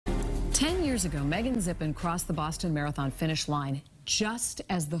10 years ago, Meghan Zipin crossed the Boston Marathon finish line just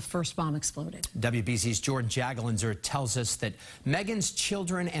as the first bomb exploded. WBZ's Jordyn Jagolinzer tells us that Meghan's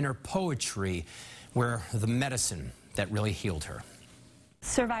children and her poetry were the medicine that really healed her.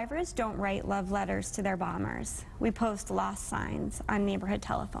 Survivors don't write love letters to their bombers. We post lost signs on neighborhood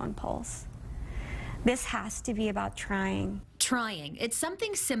telephone poles. This has to be about trying. Trying. It's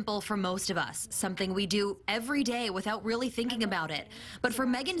something simple for most of us, something we do every day without really thinking about it. But for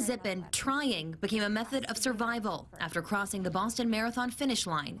Meghan Zipin, trying became a method of survival after crossing the Boston Marathon finish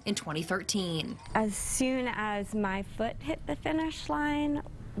line in 2013. As soon as my foot hit the finish line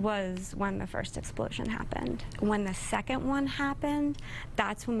was when the first explosion happened. When the second one happened,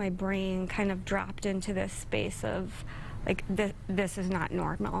 that's when my brain kind of dropped into this space of, like, this is not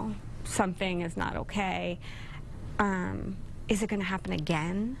normal. Something is not okay. Is it going to happen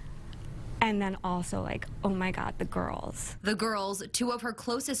again? And then also, like, oh my God, the girls. The girls, two of her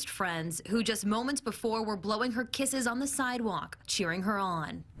closest friends, who just moments before were blowing her kisses on the sidewalk, cheering her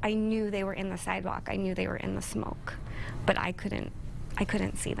on. I knew they were in the sidewalk. I knew they were in the smoke, but I couldn't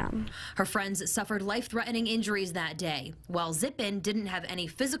see them. Her friends suffered life-threatening injuries that day. While Zipin didn't have any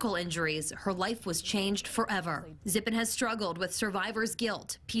physical injuries, her life was changed forever. Zipin has struggled with survivor's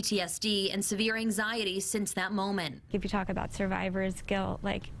guilt, PTSD, and severe anxiety since that moment. If you talk about survivor's guilt,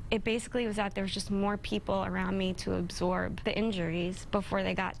 like, it basically was that there was just more people around me to absorb the injuries before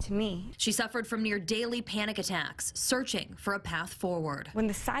they got to me. She suffered from near daily panic attacks, searching for a path forward. When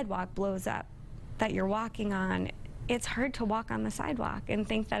the sidewalk blows up that you're walking on, it's hard to walk on the sidewalk and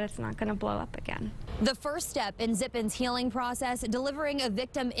think that it's not going to blow up again. The first step in Zipin's healing process, delivering a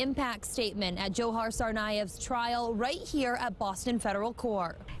victim impact statement at Johar Tsarnaev's trial right here at Boston Federal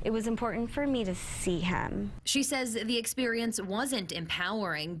Court. It was important for me to see him. She says the experience wasn't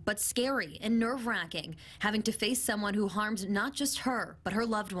empowering, but scary and nerve-wracking, having to face someone who harmed not just her, but her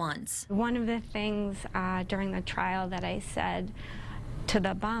loved ones. One of the things during the trial that I said to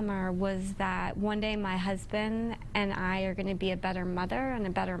the bomber was that one day my husband and I are going to be a better mother and a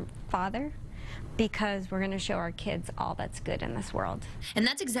better father because we're going to show our kids all that's good in this world. And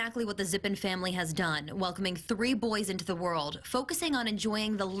that's exactly what the Zipin family has done, welcoming 3 boys into the world, focusing on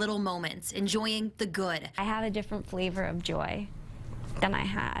enjoying the little moments, enjoying the good. I have a different flavor of joy than I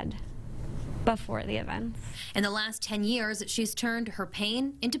had before the events. In the last 10 years, she's turned her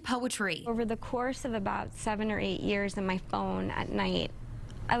pain into poetry. Over the course of about 7 or 8 years on my phone at night,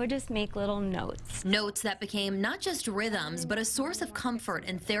 I would just make little notes. Notes that became not just rhythms, but a source of comfort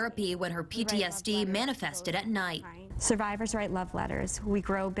and therapy when her PTSD manifested at night. Survivors write love letters. We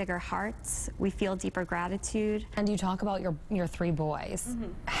grow bigger hearts. We feel deeper gratitude. And you talk about your 3 boys.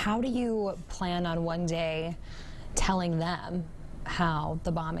 How do you plan on one day telling them how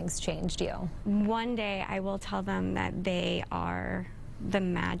the bombings changed you? One day I will tell them that they are the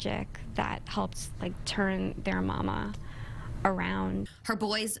magic that helps, like, turn their mama around. Her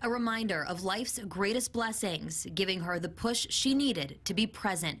boys, a reminder of life's greatest blessings, giving her the push she needed to be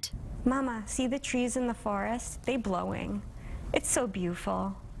present. Mama, see the trees in the forest? They blowing. It's so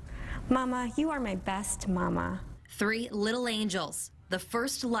beautiful. Mama, you are my best mama. 3 little angels, the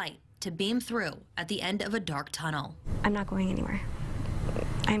first light to beam through at the end of a dark tunnel. I'm not going anywhere.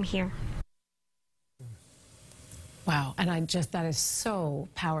 I'm here. Wow, and that is so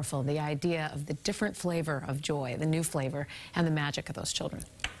powerful, the idea of the different flavor of joy, the new flavor, and the magic of those children.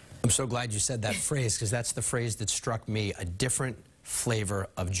 I'm so glad you said that phrase, because that's the phrase that struck me, a different flavor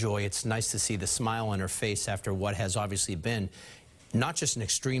of joy. It's nice to see the smile on her face after what has obviously been not just an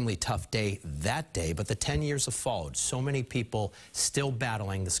extremely tough day that day, but the 10 years have followed. So many people still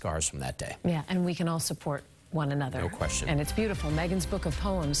battling the scars from that day. Yeah, and we can all support one another. No question. And it's beautiful. Meghan's book of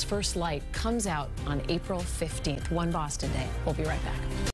poems, First Light, comes out on April 15th, one Boston day. We'll be right back.